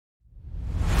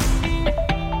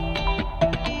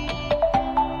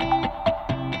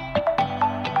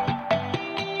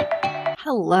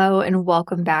Hello, and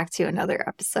welcome back to another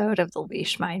episode of the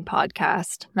Leash Mind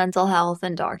podcast, Mental Health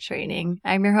and Dog Training.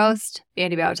 I'm your host,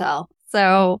 Mandy Bowtell.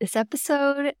 So this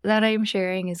episode that I'm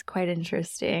sharing is quite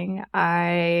interesting.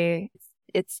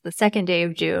 It's the second day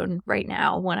of June right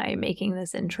now when I'm making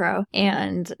this intro.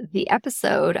 And the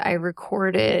episode I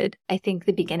recorded, I think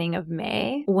the beginning of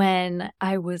May, when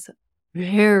I was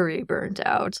very burnt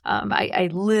out. I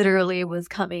literally was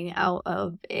coming out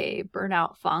of a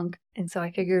burnout funk. And so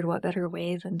I figured what better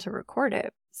way than to record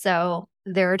it. So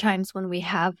there are times when we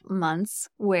have months,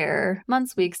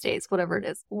 weeks, days, whatever it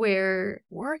is, where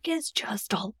work is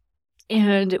just all,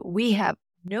 and we have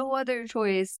no other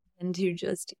choice than to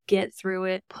just get through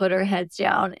it, put our heads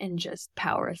down, and just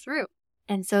power through.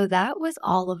 And so that was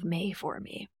all of May for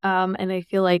me. And I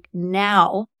feel like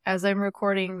now, as I'm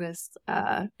recording this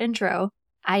intro,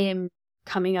 I am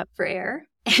coming up for air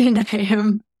and I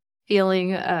am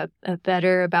feeling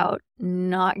better about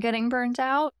not getting burnt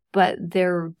out. But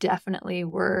there definitely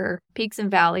were peaks and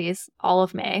valleys all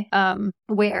of May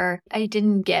where I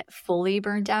didn't get fully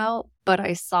burnt out, but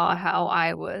I saw how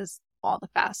I was on the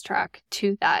fast track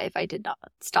to that if I did not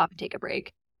stop and take a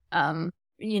break.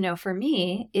 For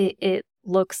me, it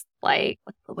looks like,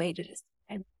 what's the way to just,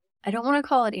 I don't want to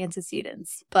call it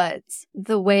antecedents, but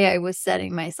the way I was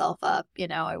setting myself up,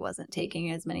 I wasn't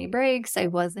taking as many breaks. I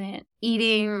wasn't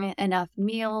eating enough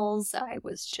meals. I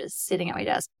was just sitting at my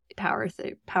desk,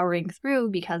 powering through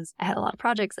because I had a lot of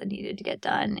projects that needed to get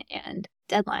done and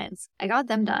deadlines. I got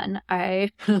them done. I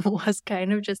was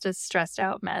kind of just a stressed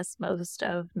out mess most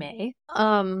of May.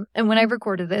 And when I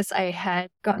recorded this, I had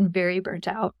gotten very burnt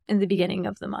out in the beginning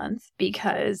of the month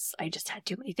because I just had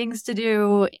too many things to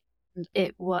do. And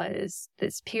it was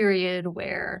this period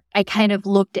where I kind of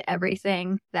looked at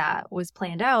everything that was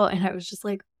planned out and I was just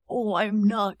like, oh, I'm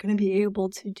not going to be able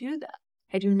to do that.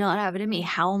 I do not have it in me.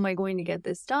 How am I going to get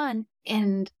this done?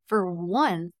 And for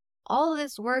once, all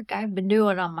this work I've been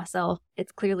doing on myself,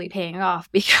 it's clearly paying off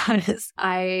because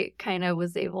I kind of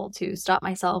was able to stop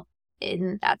myself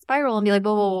in that spiral and be like,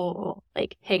 whoa,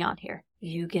 like, hang on here.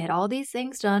 You get all these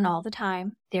things done all the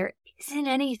time. There isn't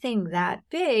anything that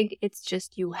big. It's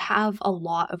just you have a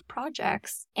lot of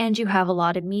projects and you have a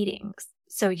lot of meetings.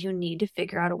 So you need to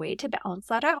figure out a way to balance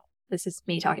that out. This is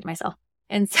me talking to myself.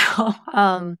 And so,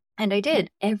 and I did.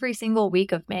 Every single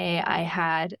week of May, I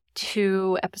had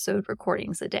 2 episode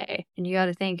recordings a day. And you got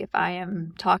to think, if I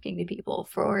am talking to people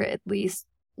for at least,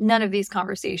 none of these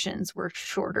conversations were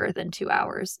shorter than 2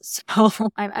 hours. So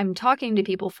I'm talking to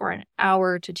people for an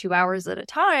hour to 2 hours at a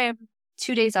time,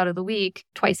 2 days out of the week,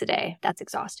 twice a day. That's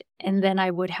exhausting. And then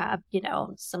I would have,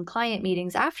 some client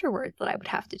meetings afterwards that I would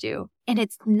have to do. And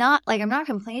it's not like I'm not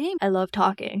complaining. I love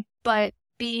talking, but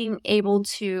being able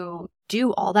to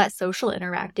do all that social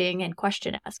interacting and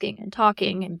question asking and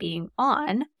talking and being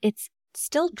on, it's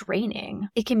still draining.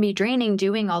 It can be draining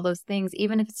doing all those things,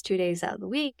 even if it's 2 days out of the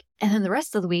week. And then the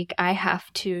rest of the week, I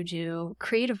have to do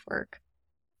creative work.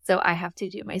 So I have to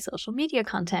do my social media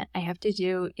content. I have to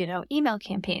do, email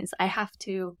campaigns. I have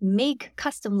to make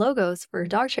custom logos for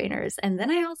dog trainers. And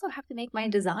then I also have to make my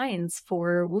designs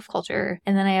for Wolf Culture.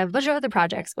 And then I have a bunch of other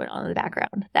projects going on in the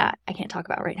background that I can't talk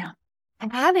about right now.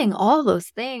 And having all those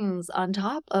things on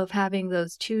top of having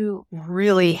those 2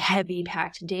 really heavy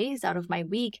packed days out of my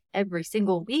week every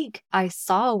single week, I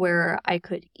saw where I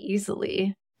could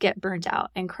easily get burnt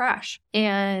out and crash.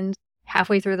 And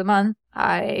halfway through the month,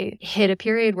 I hit a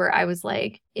period where I was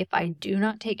like, if I do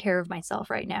not take care of myself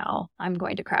right now, I'm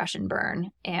going to crash and burn.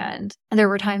 And there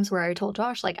were times where I told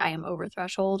Josh, like, I am over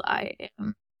threshold.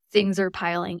 Things are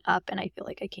piling up and I feel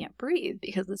like I can't breathe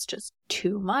because it's just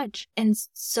too much. And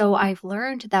so I've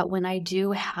learned that when I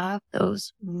do have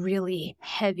those really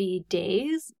heavy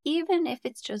days, even if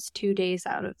it's just 2 days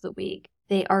out of the week,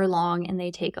 they are long and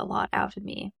they take a lot out of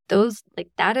me.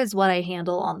 That is what I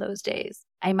handle on those days.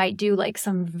 I might do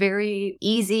some very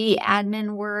easy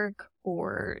admin work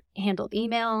or handle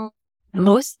email.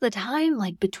 Most of the time,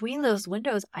 between those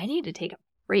windows, I need to take a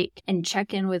break and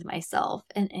check in with myself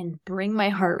and bring my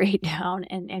heart rate down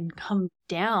and come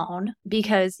down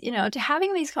because, to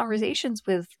having these conversations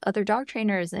with other dog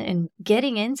trainers and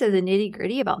getting into the nitty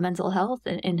gritty about mental health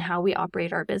and how we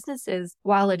operate our businesses,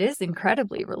 while it is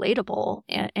incredibly relatable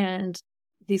and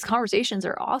these conversations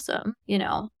are awesome,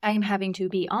 I am having to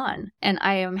be on and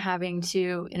I am having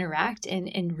to interact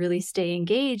and really stay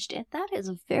engaged. And that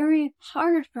is very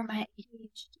hard for my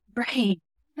aged brain.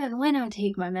 And when I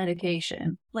take my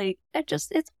medication,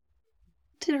 it's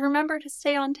to remember to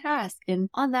stay on task. And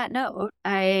on that note,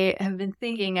 I have been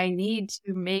thinking I need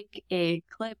to make a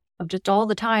clip of just all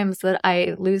the times that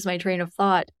I lose my train of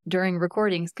thought during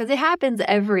recordings, because it happens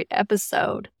every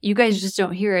episode. You guys just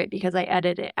don't hear it because I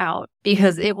edit it out,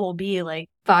 because it will be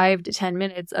like 5 to 10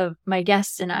 minutes of my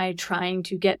guests and I trying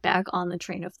to get back on the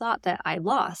train of thought that I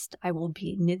lost. I will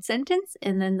be mid-sentence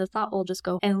and then the thought will just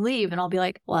go and leave and I'll be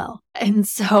like, well, and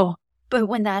so but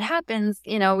when that happens,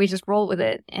 we just roll with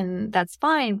it and that's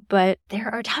fine. But there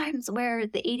are times where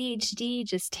the ADHD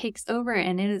just takes over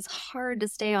and it is hard to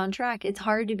stay on track. It's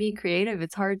hard to be creative.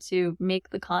 It's hard to make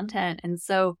the content. And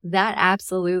so that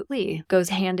absolutely goes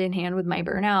hand in hand with my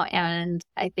burnout. And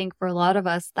I think for a lot of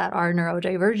us that are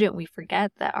neurodivergent, we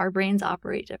forget that our brains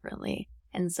operate differently.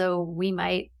 And so we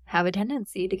might have a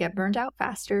tendency to get burnt out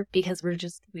faster because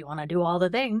we want to do all the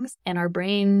things and our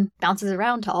brain bounces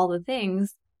around to all the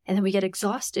things. And then we get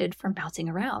exhausted from bouncing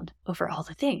around over all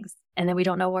the things. And then we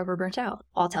don't know why we're burnt out.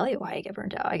 I'll tell you why I get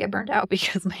burnt out. I get burnt out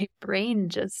because my brain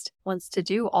just wants to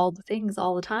do all the things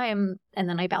all the time. And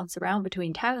then I bounce around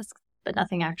between tasks, but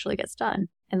nothing actually gets done.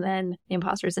 And then the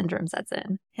imposter syndrome sets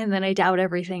in. And then I doubt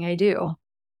everything I do.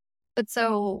 But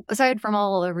so aside from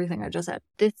everything I just said,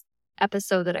 this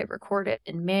episode that I recorded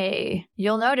in May,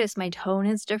 you'll notice my tone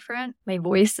is different. My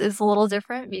voice is a little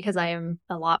different because I'm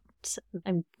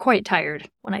quite tired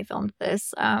when I filmed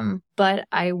this. But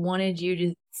I wanted you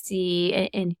to see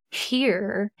and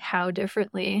hear how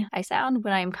differently I sound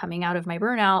when I'm coming out of my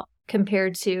burnout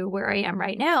compared to where I am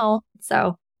right now.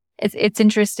 So it's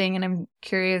interesting and I'm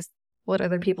curious what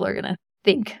other people are going to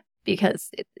think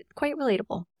because it's quite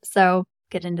relatable. So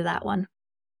get into that one.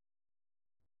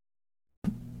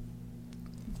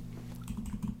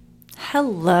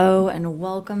 Hello and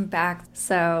welcome back.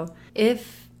 So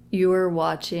if you are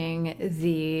watching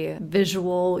the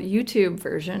visual YouTube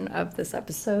version of this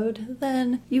episode,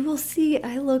 then you will see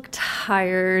I look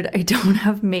tired. I don't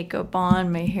have makeup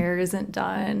on. My hair isn't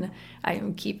done. I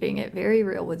am keeping it very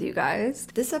real with you guys.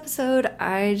 This episode,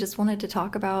 I just wanted to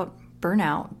talk about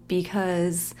burnout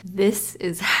because this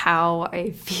is how I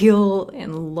feel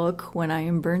and look when I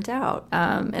am burnt out.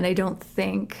 And I don't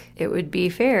think it would be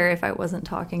fair if I wasn't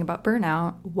talking about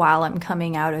burnout while I'm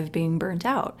coming out of being burnt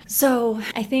out. So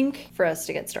I think for us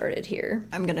to get started here,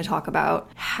 I'm going to talk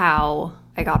about how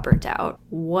I got burnt out,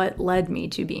 what led me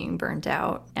to being burnt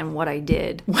out, and what I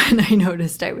did when I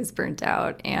noticed I was burnt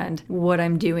out, and what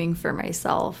I'm doing for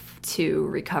myself to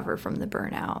recover from the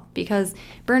burnout. Because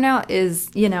burnout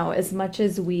is, as much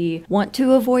as we want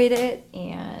to avoid it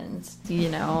and,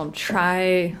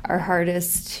 try our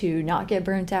hardest to not get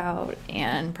burnt out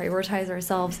and prioritize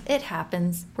ourselves, it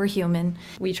happens. We're human.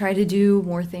 We try to do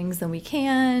more things than we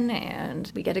can,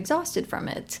 and we get exhausted from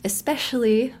it,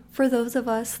 especially for those of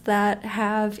us that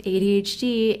have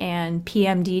ADHD and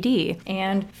PMDD.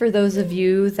 And for those of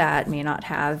you that may not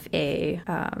have a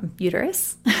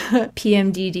uterus,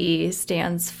 PMDD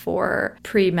stands for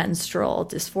premenstrual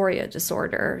dysphoria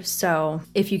disorder. So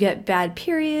if you get bad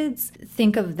periods,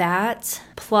 think of that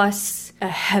plus a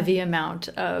heavy amount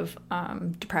of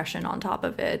depression on top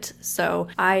of it. So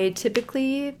I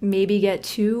typically maybe get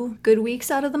 2 good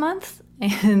weeks out of the month.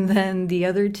 And then the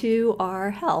other 2 are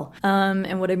hell.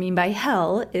 And what I mean by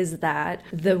hell is that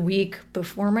the week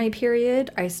before my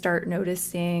period, I start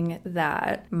noticing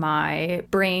that my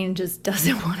brain just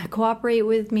doesn't want to cooperate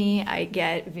with me. I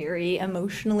get very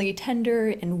emotionally tender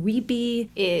and weepy.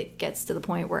 It gets to the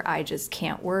point where I just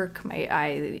can't work.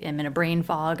 I am in a brain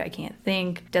fog. I can't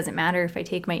think. Doesn't matter if I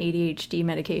take my ADHD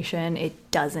medication. It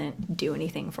doesn't do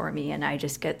anything for me and I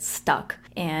just get stuck.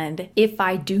 And if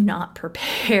I do not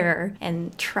prepare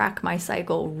and track my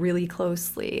cycle really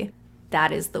closely,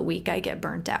 that is the week I get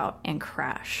burnt out and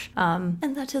crash. And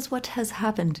that is what has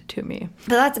happened to me.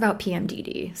 But that's about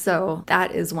PMDD. So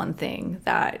that is one thing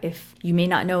that if you may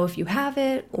not know if you have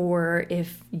it, or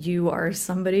if you are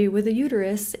somebody with a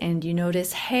uterus and you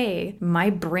notice, hey, my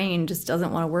brain just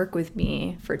doesn't want to work with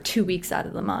me for 2 weeks out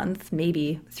of the month,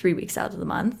 maybe 3 weeks out of the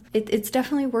month, it's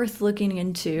definitely worth looking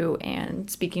into and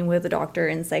speaking with a doctor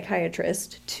and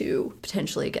psychiatrist to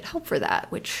potentially get help for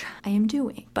that, which I am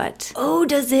doing. But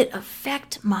does it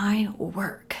affect my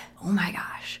work? Oh my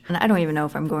gosh. And I don't even know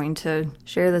if I'm going to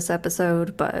share this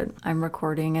episode, but I'm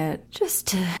recording it just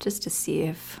to see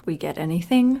if we get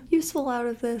anything useful out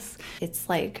of this. It's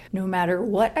like no matter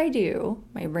what I do,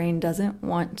 my brain doesn't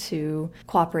want to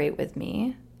cooperate with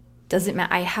me. doesn't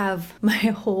matter. I have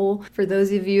for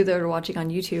those of you that are watching on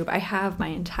YouTube, I have my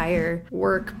entire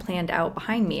work planned out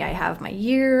behind me. I have my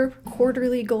year,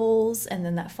 quarterly goals, and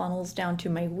then that funnels down to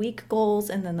my week goals,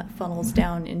 and then that funnels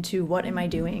down into what am I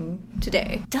doing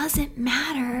today. Doesn't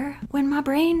matter when my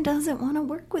brain doesn't want to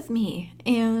work with me.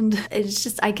 And it's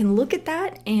just, I can look at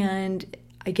that and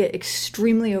I get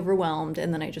extremely overwhelmed,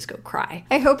 and then I just go cry.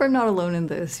 I hope I'm not alone in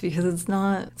this, because it's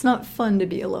not fun to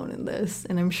be alone in this,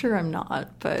 and I'm sure I'm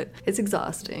not, but it's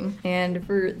exhausting. And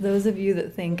for those of you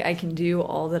that think I can do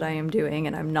all that I am doing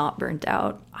and I'm not burnt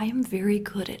out, I am very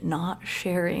good at not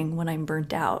sharing when I'm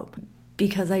burnt out,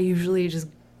 because I usually just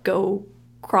go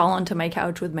crawl onto my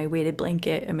couch with my weighted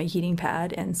blanket and my heating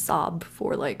pad and sob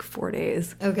for like 4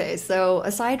 days. Okay, so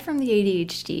aside from the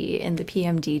ADHD and the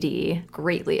PMDD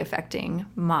greatly affecting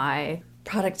my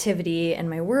productivity and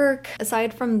my work,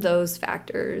 aside from those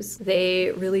factors,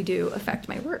 they really do affect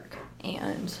my work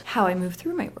and how I move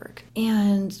through my work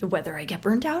and whether I get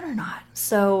burnt out or not.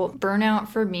 So burnout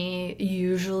for me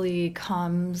usually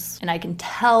comes, and I can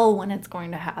tell when it's going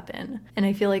to happen. And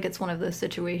I feel like it's one of those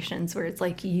situations where it's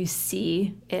like you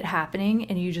see it happening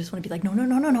and you just want to be like, no,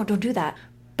 don't do that.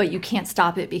 But you can't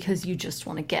stop it because you just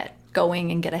want to get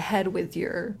going and get ahead with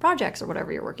your projects or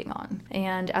whatever you're working on.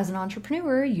 And as an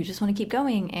entrepreneur, you just want to keep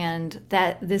going. And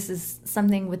that this is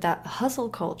something with that hustle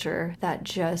culture that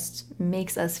just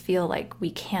makes us feel like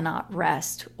we cannot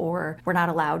rest, or we're not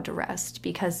allowed to rest,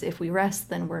 because if we rest,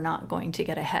 then we're not going to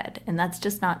get ahead. And that's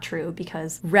just not true,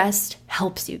 because rest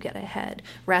helps you get ahead.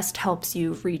 Rest helps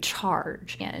you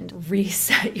recharge and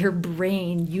reset your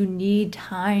brain. You need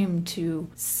time to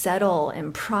settle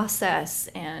and process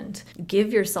and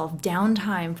give yourself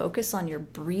downtime, focus on your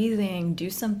breathing, do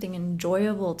something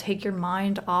enjoyable, take your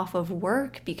mind off of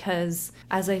work, because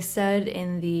as I said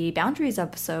in the boundaries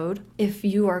episode, if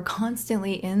you are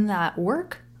constantly in that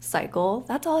work cycle,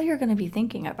 that's all you're going to be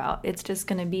thinking about. It's just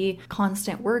going to be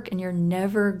constant work and you're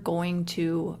never going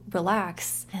to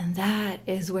relax. And that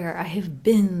is where I have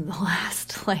been the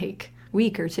last week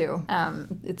or two.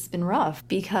 It's been rough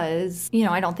because,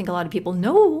 I don't think a lot of people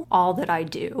know all that I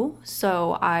do.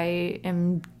 So I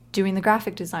am doing the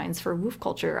graphic designs for Woof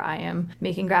Culture. I am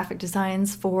making graphic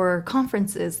designs for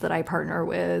conferences that I partner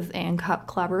with and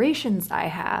collaborations I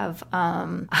have.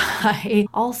 I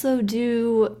also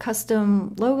do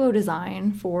custom logo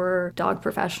design for dog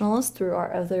professionals through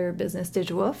our other business,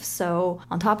 DigiWoof. So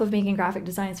on top of making graphic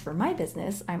designs for my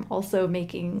business, I'm also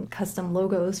making custom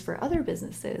logos for other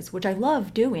businesses, which I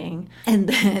love doing. And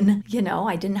then,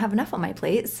 I didn't have enough on my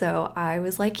plate. So I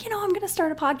was like, I'm going to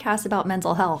start a podcast about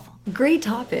mental health. Great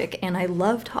topic, and I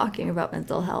love talking about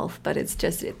mental health, but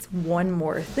it's one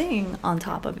more thing on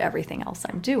top of everything else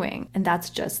I'm doing. And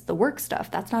that's just the work stuff.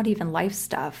 That's not even life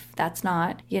stuff. That's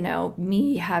not,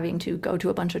 me having to go to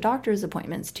a bunch of doctor's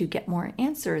appointments to get more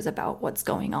answers about what's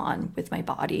going on with my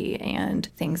body and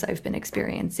things I've been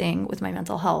experiencing with my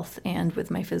mental health and with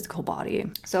my physical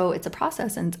body. So it's a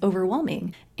process and it's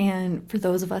overwhelming. And for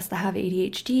those of us that have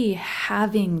ADHD,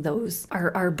 having those,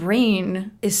 our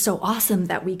brain is so awesome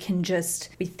that we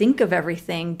think of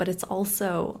everything, but it's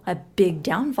also a big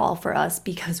downfall for us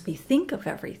because we think of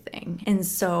everything. And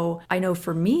so I know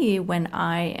for me, when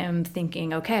I am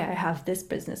thinking, okay, I have this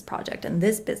business project and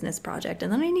this business project,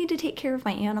 and then I need to take care of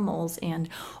my animals, and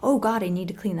oh God, I need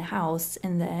to clean the house.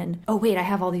 And then, oh wait, I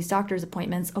have all these doctor's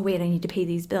appointments. Oh wait, I need to pay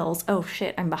these bills. Oh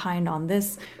shit, I'm behind on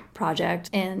this project.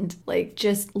 And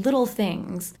just little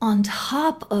things on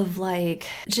top of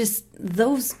just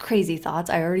those crazy thoughts.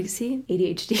 I already see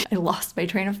ADHD. I lost my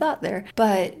train of thought there,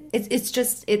 but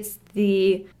it's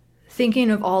the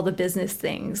thinking of all the business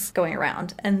things going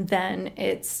around, and then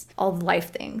it's all the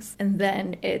life things, and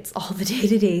then it's all the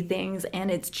day-to-day things, and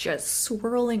it's just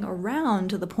swirling around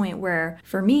to the point where,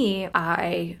 for me,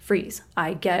 I freeze.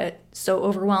 I get so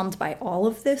overwhelmed by all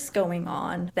of this going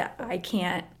on that I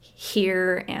can't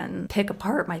hear and pick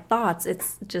apart my thoughts.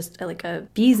 It's just like a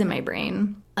bees in my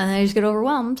brain, and I just get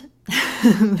overwhelmed.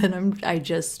 Then I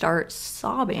just start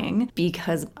sobbing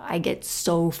because I get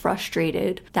so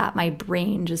frustrated that my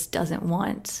brain just doesn't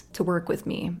want to work with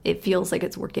me. It feels like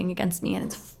it's working against me, and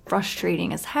it's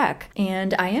frustrating as heck.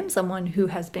 And I am someone who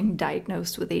has been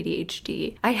diagnosed with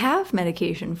ADHD. I have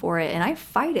medication for it, and I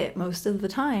fight it most of the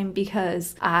time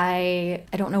because I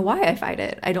don't know why I fight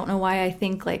it. I don't know why I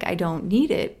think I don't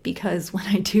need it, because when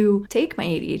I do take my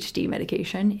ADHD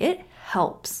medication, it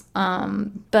helps.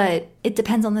 But it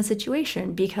depends on the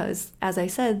situation, because as I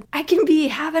said, I can be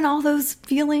having all those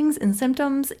feelings and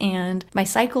symptoms, and my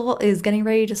cycle is getting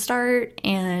ready to start,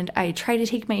 and I try to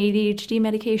take my ADHD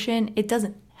medication. It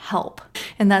doesn't help.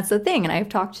 And that's the thing. And I've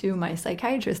talked to my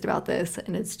psychiatrist about this,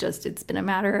 and it's been a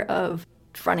matter of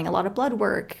running a lot of blood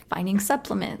work, finding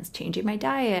supplements, changing my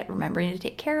diet, remembering to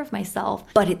take care of myself.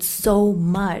 But it's so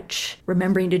much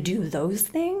remembering to do those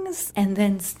things and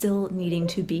then still needing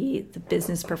to be the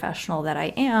business professional that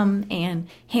I am and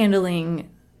handling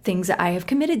things that I have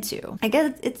committed to. I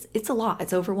get it's a lot.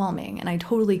 It's overwhelming, and I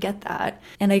totally get that.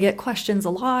 And I get questions a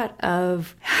lot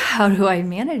of how do I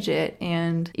manage it?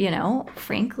 And,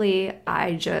 frankly,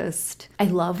 I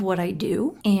love what I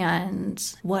do,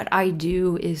 and what I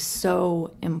do is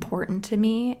so important to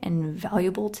me and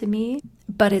valuable to me.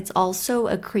 But it's also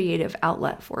a creative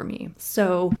outlet for me.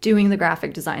 So doing the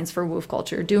graphic designs for Woof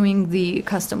Culture, doing the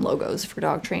custom logos for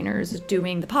dog trainers,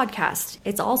 doing the podcast,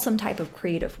 it's all some type of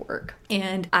creative work.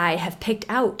 And I have picked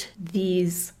out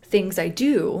these things I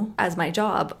do as my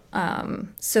job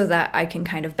so that I can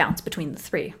kind of bounce between the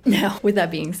three. Now, with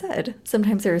that being said,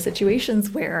 sometimes there are situations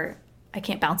where I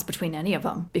can't bounce between any of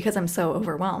them because I'm so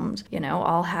overwhelmed.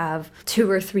 I'll have 2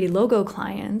 or 3 logo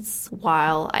clients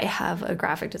while I have a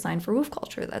graphic design for Woof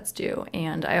Culture that's due.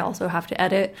 And I also have to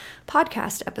edit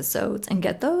podcast episodes and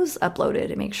get those uploaded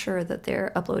and make sure that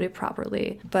they're uploaded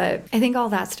properly. But I think all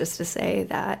that's just to say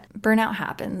that burnout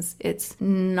happens. It's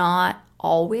not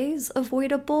always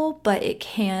avoidable, but it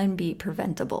can be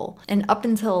preventable. And up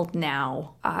until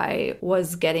now, I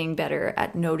was getting better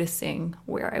at noticing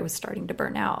where I was starting to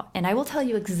burn out. And I will tell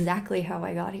you exactly how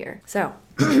I got here. So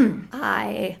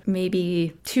I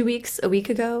maybe 2 weeks, a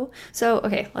week ago. So,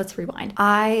 okay, let's rewind.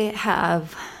 I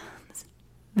have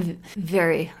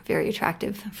very, very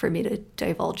attractive for me to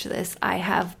divulge this. I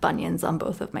have bunions on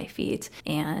both of my feet,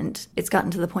 and it's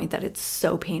gotten to the point that it's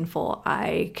so painful.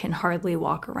 I can hardly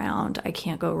walk around. I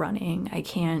can't go running. I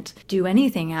can't do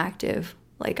anything active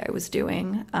like I was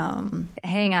doing.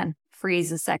 Hang on,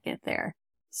 freeze a second there.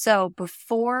 So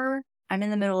before I'm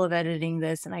in the middle of editing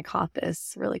this and I caught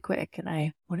this really quick and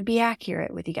I want to be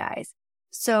accurate with you guys.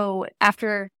 So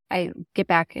after I get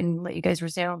back and let you guys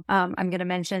resume, I'm going to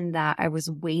mention that I was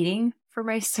waiting for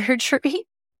my surgery.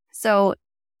 So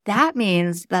that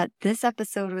means that this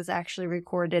episode was actually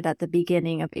recorded at the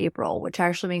beginning of April, which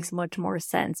actually makes much more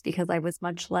sense because I was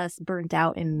much less burnt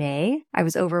out in May. I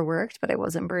was overworked, but I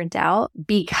wasn't burnt out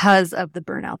because of the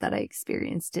burnout that I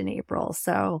experienced in April.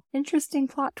 So interesting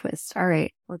plot twist. All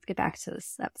right, let's get back to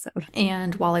this episode.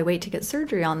 And while I wait to get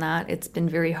surgery on that, it's been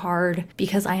very hard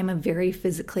because I am a very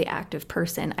physically active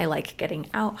person. I like getting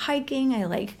out hiking. I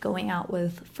like going out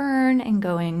with Fern and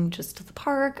going just to the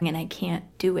park, and I can't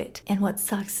do it. And what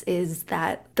sucks is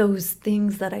that those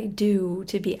things that I do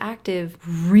to be active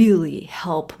really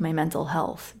help my mental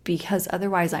health, because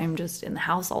otherwise I'm just in the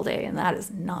house all day, and that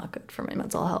is not good for my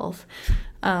mental health.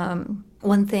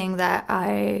 One thing that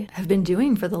I have been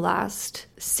doing for the last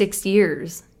 6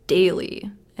 years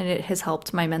daily, and it has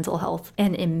helped my mental health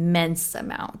an immense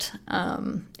amount,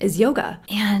 is yoga.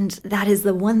 And that is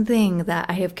the one thing that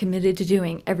I have committed to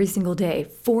doing every single day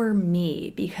for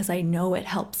me, because I know it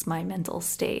helps my mental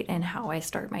state and how I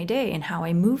start my day and how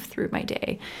I move through my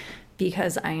day.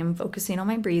 Because I am focusing on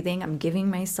my breathing. I'm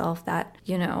giving myself that,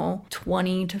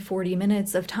 20 to 40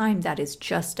 minutes of time that is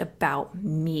just about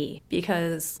me,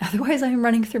 because otherwise I'm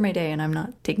running through my day and I'm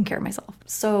not taking care of myself.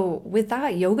 So with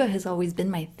that, yoga has always been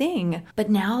my thing.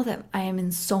 But now that I am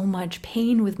in so much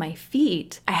pain with my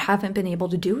feet, I haven't been able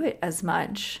to do it as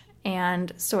much.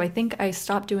 And so I think I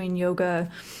stopped doing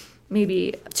yoga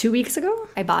maybe 2 weeks ago.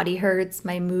 My body hurts.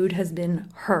 My mood has been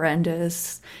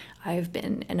horrendous. I've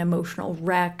been an emotional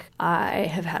wreck. I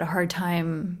have had a hard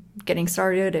time getting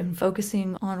started and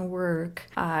focusing on work.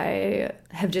 I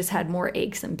have just had more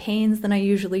aches and pains than I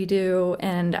usually do.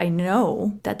 And I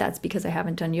know that that's because I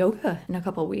haven't done yoga in a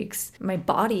couple weeks. My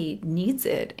body needs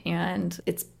it. And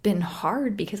it's been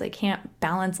hard because I can't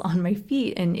balance on my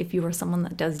feet. And if you are someone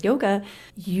that does yoga,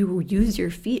 you use your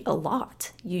feet a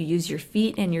lot. You use your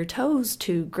feet and your toes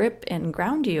to grip and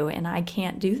ground you. And I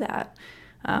can't do that.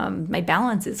 My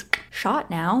balance is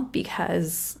shot now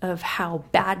because of how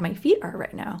bad my feet are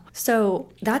right now. So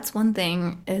that's one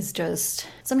thing, is just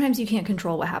sometimes you can't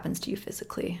control what happens to you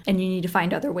physically, and you need to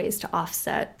find other ways to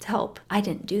offset to help. I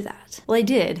didn't do that. Well, I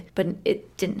did, but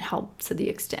it didn't help to the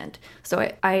extent.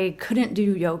 So I couldn't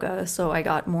do yoga, so I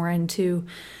got more into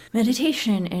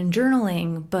meditation and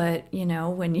journaling. But,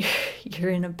 when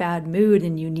you're in a bad mood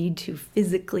and you need to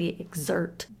physically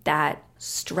exert that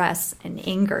stress and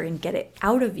anger and get it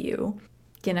out of you,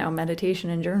 meditation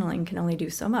and journaling can only do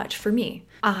so much for me.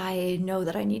 I know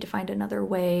that I need to find another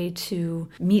way to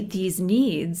meet these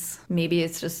needs. Maybe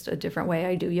it's just a different way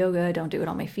I do yoga. I don't do it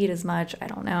on my feet as much. I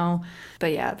don't know.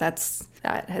 But yeah, that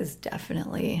has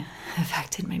definitely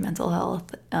affected my mental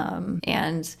health.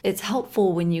 And it's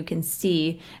helpful when you can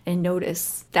see and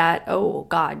notice that, oh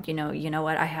God, you know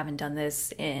what? I haven't done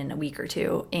this in a week or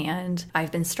two, and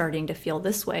I've been starting to feel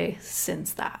this way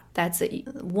since that. That's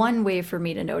one way for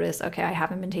me to notice, okay, I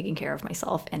haven't been taking care of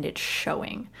myself and it's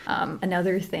showing.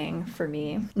 Another thing for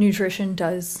me, nutrition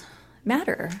does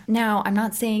matter. Now, I'm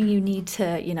not saying you need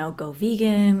to, go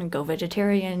vegan, go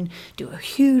vegetarian, do a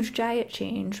huge diet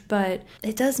change, but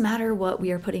it does matter what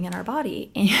we are putting in our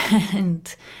body.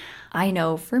 And I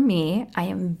know for me, I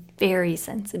am very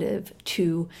sensitive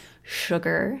to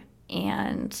sugar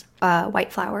and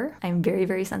white flour. I'm very,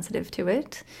 very sensitive to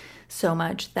it. So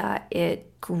much that it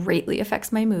greatly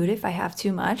affects my mood if I have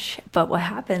too much. But what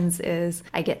happens is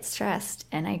I get stressed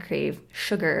and I crave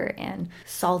sugar and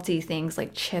salty things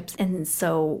like chips. And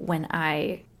so when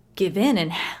I give in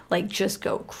and just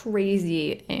go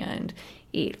crazy and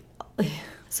eat.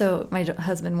 So my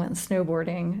husband went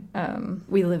snowboarding.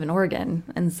 We live in Oregon.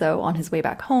 And so on his way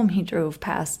back home, he drove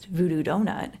past Voodoo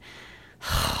Donut.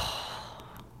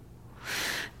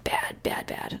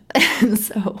 Bad. And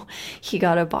so he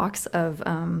got a box of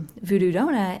Voodoo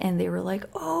Donut, and they were like,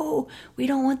 oh, we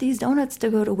don't want these donuts to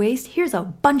go to waste. Here's a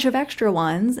bunch of extra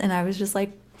ones. And I was just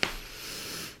like,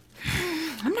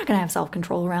 I'm not going to have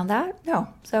self-control around that. No.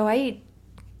 So I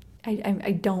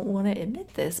don't want to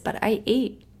admit this, but I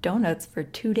ate donuts for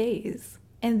 2 days.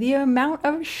 And the amount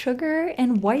of sugar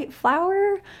and white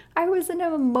flour, I was an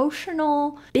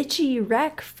emotional, bitchy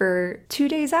wreck for 2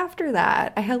 days after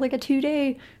that. I had a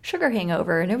 2-day sugar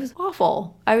hangover and it was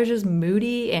awful. I was just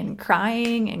moody and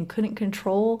crying and couldn't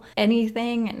control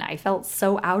anything, and I felt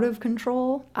so out of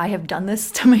control. I have done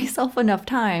this to myself enough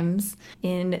times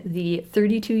in the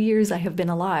 32 years I have been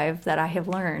alive that I have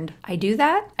learned. I do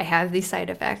that, I have these side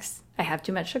effects. I have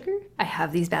too much sugar, I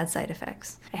have these bad side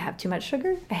effects. I have too much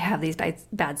sugar, I have these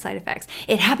bad side effects.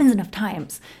 It happens enough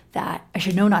times that I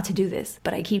should know not to do this,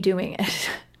 but I keep doing it.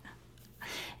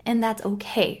 And that's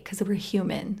okay, because we're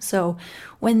human. So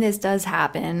when this does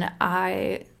happen,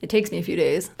 it takes me a few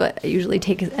days, but I usually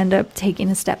end up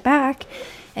taking a step back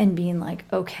and being like,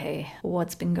 okay,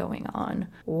 what's been going on?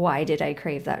 Why did I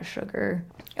crave that sugar?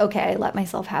 Okay, I let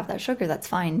myself have that sugar. That's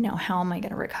fine. Now, how am I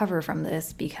going to recover from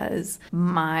this? Because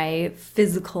my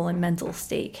physical and mental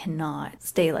state cannot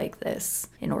stay like this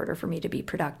in order for me to be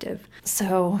productive.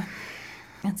 So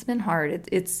it's been hard.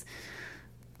 It's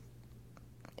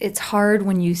hard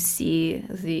when you see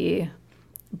the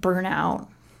burnout.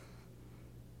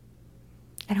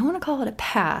 I don't want to call it a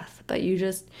path, but you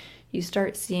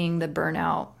start seeing the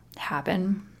burnout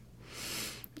happen,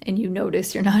 and you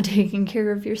notice you're not taking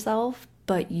care of yourself.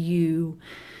 But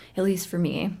at least for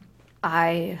me,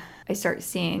 I start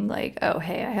seeing oh,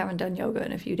 hey, I haven't done yoga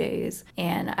in a few days,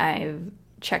 and I've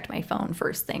checked my phone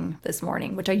first thing this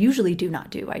morning, which I usually do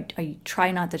not do. I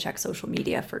try not to check social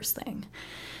media first thing.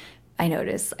 I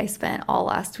noticed I spent all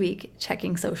last week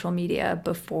checking social media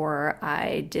before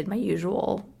I did my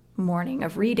usual morning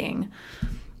of reading.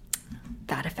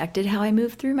 That affected how I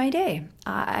moved through my day.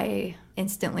 I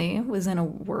instantly was in a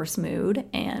worse mood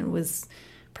and was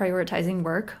prioritizing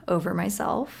work over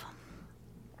myself.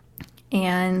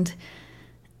 And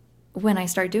when I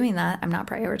start doing that, I'm not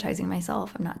prioritizing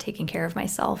myself. I'm not taking care of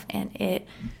myself. And it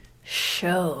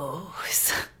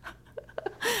shows.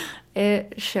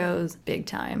 It shows big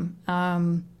time.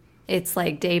 It's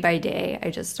day by day, I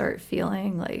just start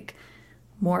feeling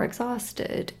more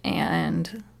exhausted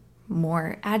and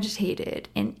more agitated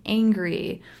and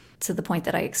angry, to the point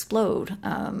that I explode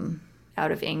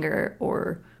out of anger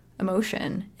or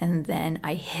emotion, and then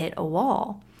I hit a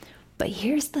wall. But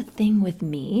here's the thing with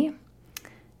me.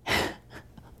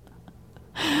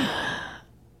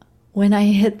 When I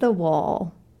hit the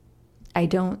wall, I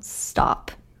don't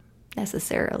stop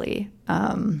necessarily.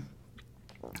 I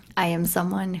am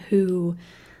someone who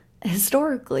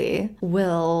historically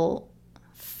will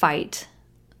fight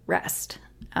rest.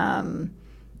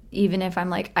 Even if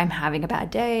I'm having a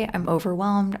bad day, I'm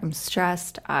overwhelmed, I'm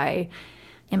stressed, I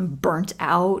am burnt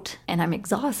out, and I'm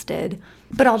exhausted,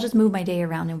 but I'll just move my day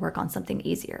around and work on something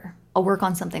easier. I'll work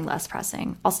on something less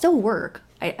pressing. I'll still work.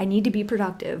 I need to be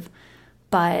productive,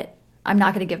 but I'm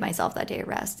not going to give myself that day of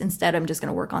rest. Instead, I'm just going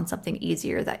to work on something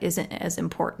easier that isn't as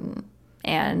important.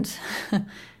 And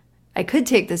I could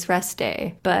take this rest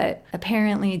day, but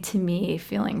apparently to me,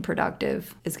 feeling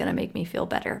productive is going to make me feel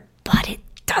better. But it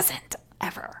doesn't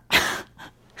ever.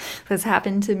 This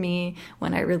happened to me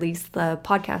when I released the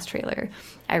podcast trailer.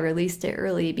 I released it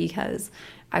early because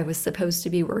I was supposed to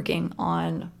be working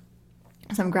on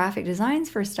some graphic designs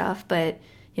for stuff, but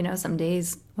some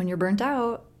days when you're burnt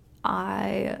out,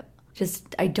 I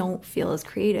don't feel as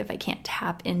creative. I can't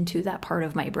tap into that part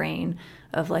of my brain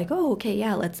of like, oh, okay,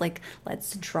 yeah,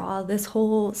 let's draw this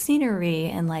whole scenery.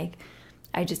 And like,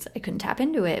 I couldn't tap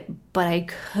into it, but I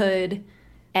could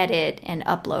edit and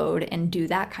upload and do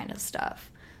that kind of stuff.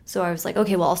 So I was like,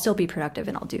 okay, well, I'll still be productive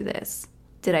and I'll do this.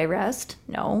 Did I rest?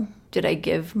 No. Did I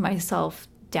give myself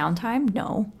downtime?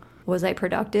 No. Was I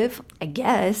productive? I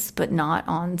guess, but not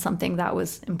on something that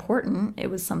was important. It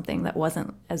was something that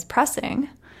wasn't as pressing.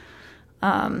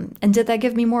 And did that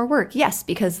give me more work? Yes,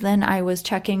 because then I was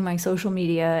checking my social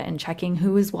media and checking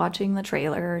who was watching the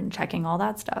trailer and checking all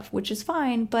that stuff, which is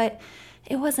fine, but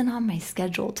it wasn't on my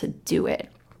schedule to do it.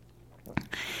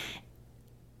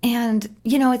 And,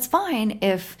 it's fine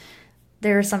if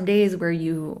there are some days where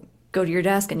you go to your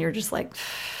desk and you're just like,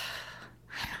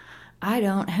 I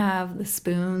don't have the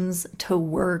spoons to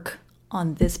work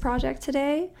on this project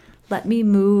today. Let me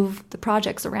move the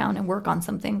projects around and work on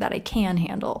something that I can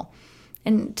handle.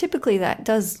 And typically that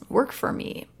does work for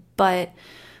me. But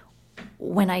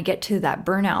when I get to that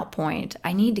burnout point,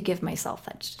 I need to give myself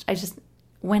that.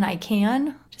 When I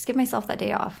can, just give myself that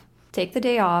day off. Take the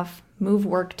day off, move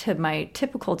work to my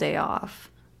typical day off,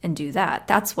 and do that.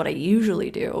 That's what I usually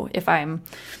do if I'm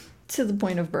to the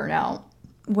point of burnout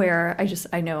where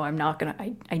I know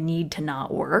I need to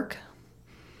not work,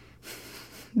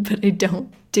 but I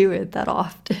don't do it that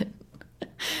often.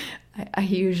 I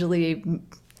usually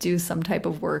do some type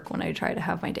of work when I try to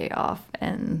have my day off,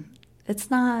 and it's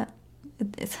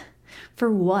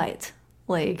for what?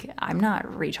 Like, I'm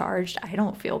not recharged. I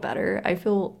don't feel better. I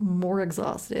feel more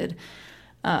exhausted.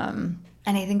 And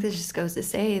I think this just goes to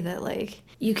say that, like,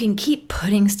 you can keep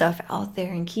putting stuff out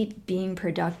there and keep being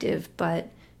productive, but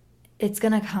it's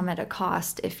going to come at a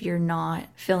cost if you're not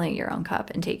filling your own cup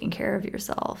and taking care of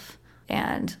yourself.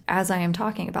 And as I am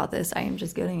talking about this, I am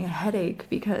just getting a headache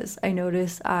because I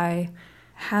notice I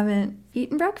haven't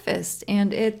eaten breakfast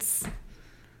and it's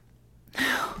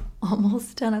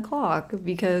almost 10 o'clock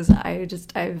because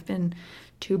I've been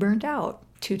too burnt out,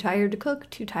 too tired to cook,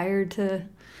 too tired to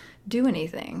do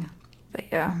anything. But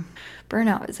yeah,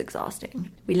 burnout is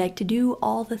exhausting. We like to do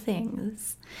all the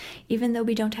things, even though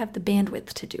we don't have the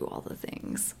bandwidth to do all the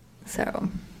things. So,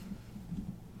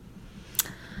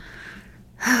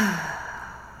 yeah.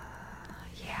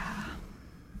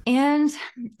 And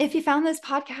if you found this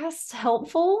podcast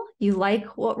helpful, you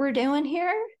like what we're doing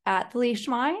here at The Leash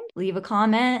Mind, leave a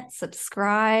comment,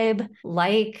 subscribe,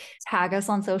 tag us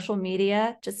on social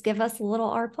media. Just give us a little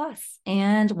R+,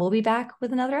 and we'll be back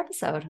with another episode.